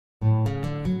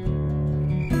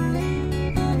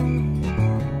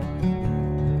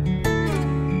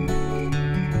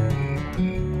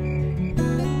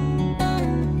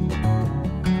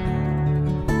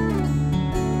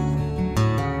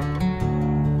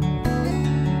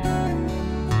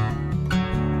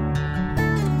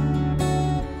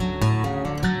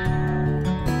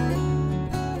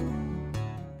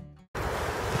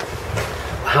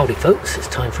Howdy folks, it's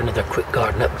time for another quick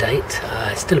garden update.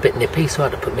 It's still a bit nippy, so I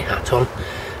had to put my hat on,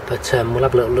 but we'll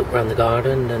have a little look around the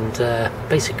garden, and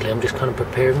basically I'm just kind of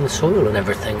preparing the soil and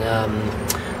everything,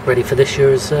 ready for this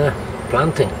year's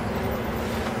planting.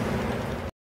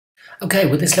 Okay,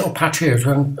 with this little patch here is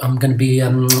where I'm going to be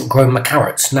growing my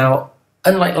carrots. Now,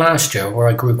 unlike last year where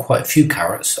I grew quite a few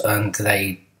carrots and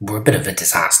they were a bit of a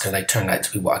disaster, they turned out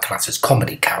to be what I class as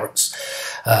comedy carrots,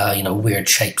 you know, weird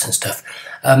shapes and stuff.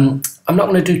 I'm not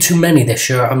going to do too many this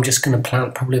year. I'm just going to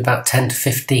plant probably about 10 to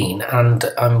 15, and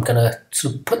I'm going to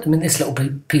sort of put them in this little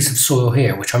piece of soil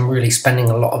here, which I'm really spending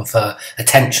a lot of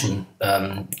attention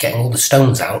getting all the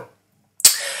stones out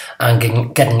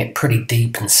and getting it pretty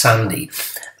deep and sandy.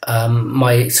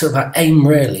 My sort of aim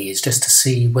really is just to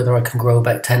see whether I can grow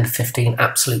about 10 to 15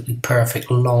 absolutely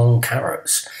perfect long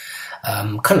carrots.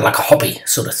 Kind of like a hobby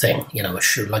sort of thing, you know,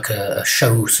 like a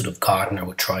show sort of gardener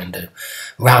would try and do,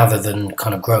 rather than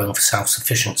kind of growing for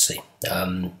self-sufficiency.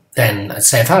 Then I'd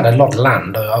say if I had a lot of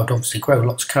land, I would obviously grow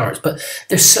lots of carrots, but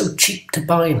they're so cheap to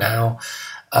buy now.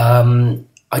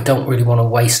 I don't really want to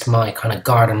waste my kind of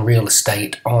garden real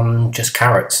estate on just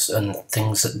carrots and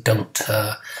things that don't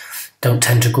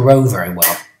tend to grow very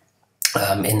well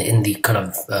in the kind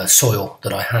of soil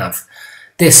that I have.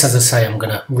 This, as I say, I'm going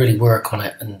to really work on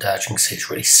it, and as you can see, it's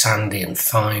really sandy and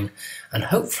fine, and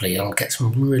hopefully I'll get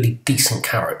some really decent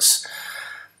carrots.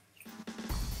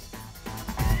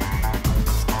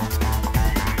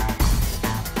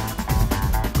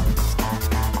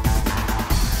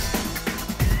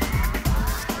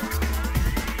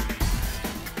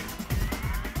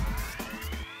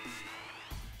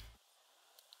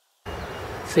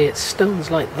 See, it's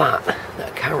stones like that a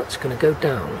carrot's going to go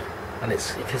down. And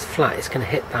if it's flat, it's going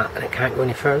to hit that and it can't go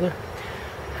any further,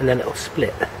 and then it'll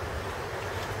split.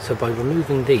 So by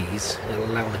removing these, it'll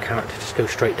allow the carrot to just go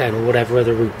straight down, or whatever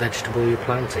other root vegetable you're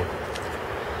planting.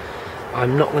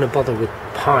 I'm not going to bother with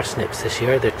parsnips this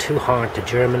year. They're too hard to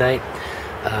germinate.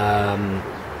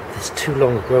 It's too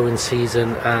long a growing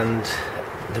season, and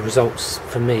the results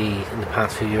for me in the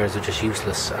past few years are just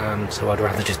useless, so I'd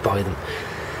rather just buy them.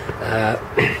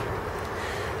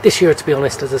 This year, to be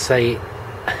honest, as I say,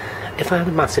 if I had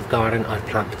a massive garden, I'd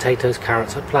plant potatoes,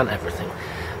 carrots, I'd plant everything.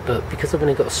 But because I've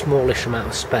only got a smallish amount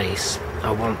of space,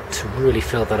 I want to really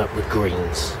fill that up with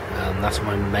greens. That's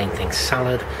my main thing: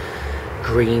 salad,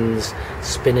 greens,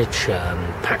 spinach,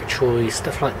 pak choi,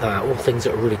 stuff like that. All things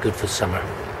that are really good for summer.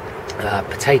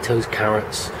 Potatoes,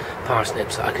 carrots,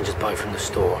 parsnips that I can just buy from the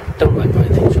store. Don't like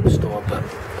buying things from the store, but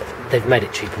they've made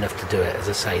it cheap enough to do it. As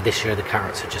I say, this year the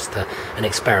carrots are just an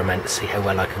experiment to see how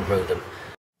well I can grow them.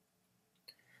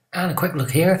 And a quick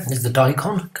look here, there's the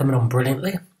daikon coming on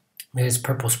brilliantly. There's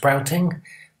purple sprouting, a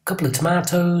couple of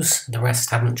tomatoes, the rest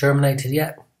haven't germinated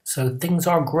yet. So things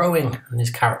are growing, and there's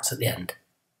carrots at the end.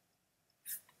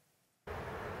 I'm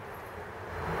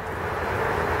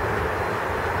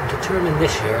determined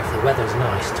this year, if the weather's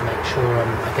nice, to make sure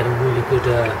I get a really good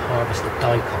harvest of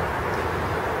daikon.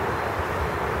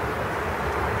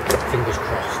 Fingers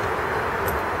crossed.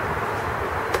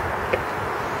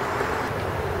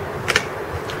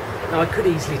 Now I could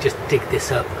easily just dig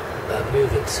this up,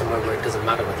 move it somewhere where it doesn't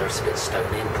matter whether it's a bit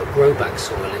stony, and put grow back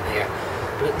soil in here.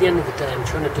 But at the end of the day, I'm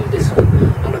trying to do this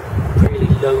on a really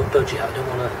low budget. I don't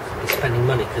want to be spending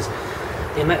money, because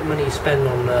the amount of money you spend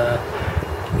on,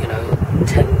 you know,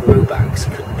 10 grow bags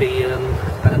could be, you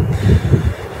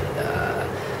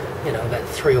know, about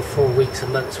 3 or 4 weeks, a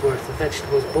month's worth of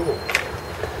vegetables bought.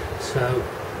 So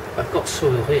I've got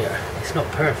soil here. It's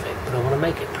not perfect, but I want to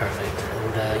make it perfect,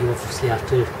 and you obviously have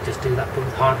to just do that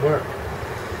with hard work.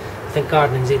 I think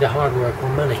gardening's either hard work or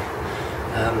money,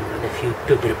 and if you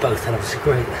do a bit of both, then obviously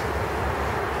great.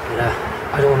 But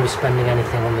I don't want to be spending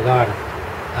anything on the garden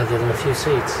other than a few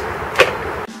seeds.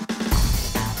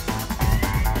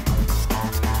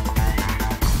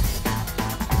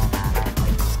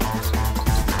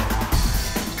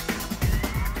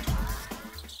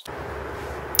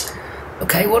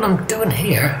 Okay, what I'm doing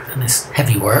here, and this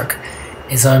heavy work,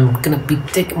 is I'm going to be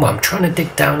I'm trying to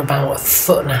dig down about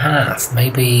 1.5 feet,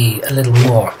 maybe a little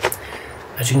more.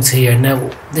 As you can see here, now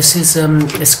this is going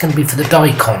to be for the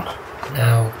daikon.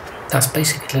 Now that's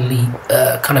basically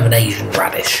kind of an Asian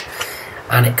radish,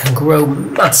 and it can grow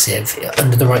massive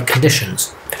under the right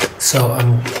conditions. So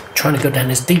I'm trying to go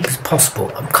down as deep as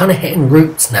possible. I'm kind of hitting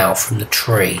roots now from the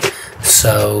tree,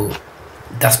 so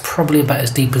that's probably about as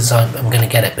deep as I'm going to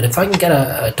get it. But if I can get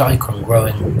a daikon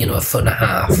growing, you know,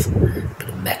 1.5 feet, bit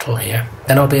of metal here,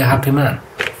 then I'll be a happy man.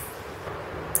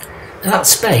 Now that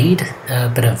spade, a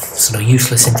bit of sort of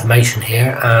useless information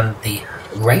here, and the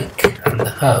rake and the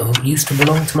hoe used to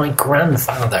belong to my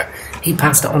grandfather. He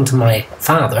passed it on to my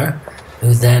father,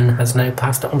 who then has now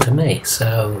passed it on to me.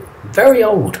 So very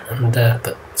old, and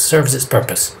but serves its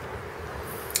purpose.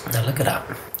 Now look at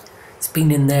that. It's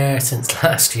been in there since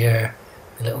last year.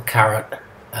 A little carrot,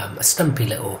 a stumpy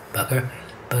little bugger,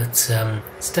 but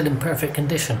still in perfect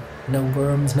condition. No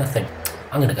worms, nothing.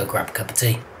 I'm going to go grab a cup of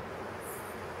tea.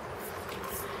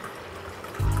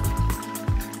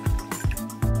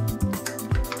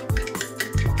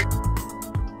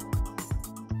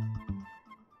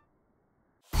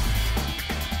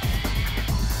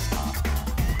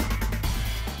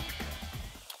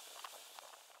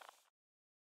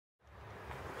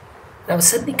 Now I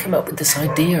suddenly come up with this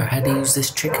idea how to use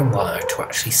this chicken wire to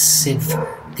actually sieve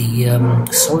the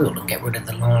soil and get rid of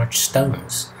the large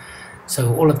stones.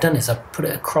 So all I've done is I've put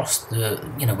it across the,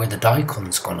 where the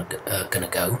daikон's gonna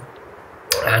go,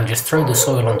 and just throw the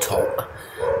soil on top,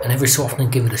 and every so often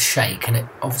give it a shake, and it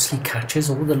obviously catches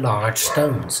all the large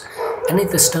stones. Any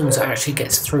of the stones that actually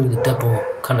gets through the double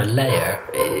kind of layer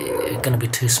are going to be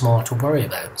too small to worry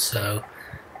about. So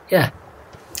yeah.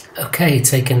 Okay,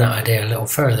 taking that idea a little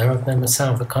further, I've made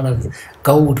myself a kind of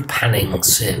gold panning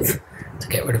sieve to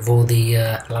get rid of all the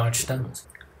large stones.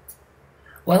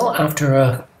 Well, after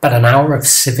about an hour of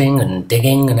sieving and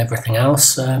digging and everything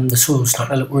else, the soil's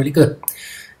starting to look really good.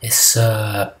 It's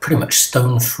pretty much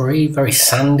stone free, very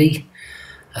sandy.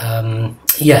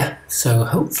 Yeah, so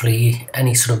hopefully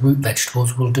any sort of root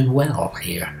vegetables will do well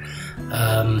here.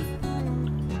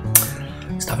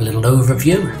 Let's have a little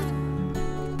overview.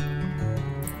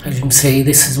 As you can see,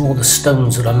 this is all the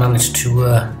stones that I managed to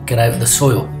get out of the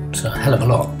soil. It's a hell of a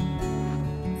lot.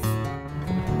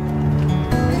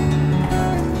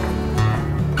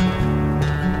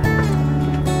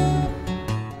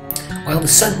 Well, the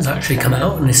sun's actually come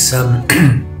out, and it's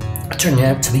turning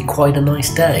out to be quite a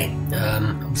nice day.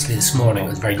 Obviously this morning it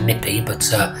was very nippy, but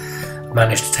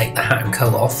managed to take the hat and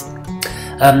coat off.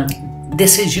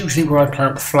 This is usually where I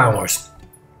plant flowers.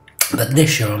 But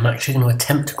this year I'm actually going to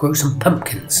attempt to grow some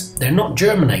pumpkins. They're not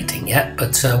germinating yet,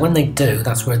 but when they do,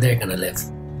 that's where they're going to live.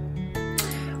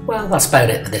 Well, that's about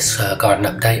it for this garden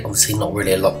update. Obviously not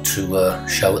really a lot to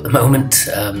show at the moment.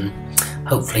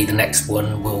 Hopefully the next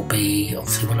one will be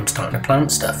obviously when I'm starting to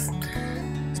plant stuff.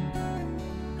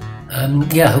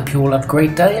 Yeah, I hope you all have a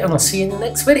great day, and I'll see you in the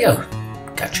next video.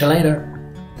 Catch you later.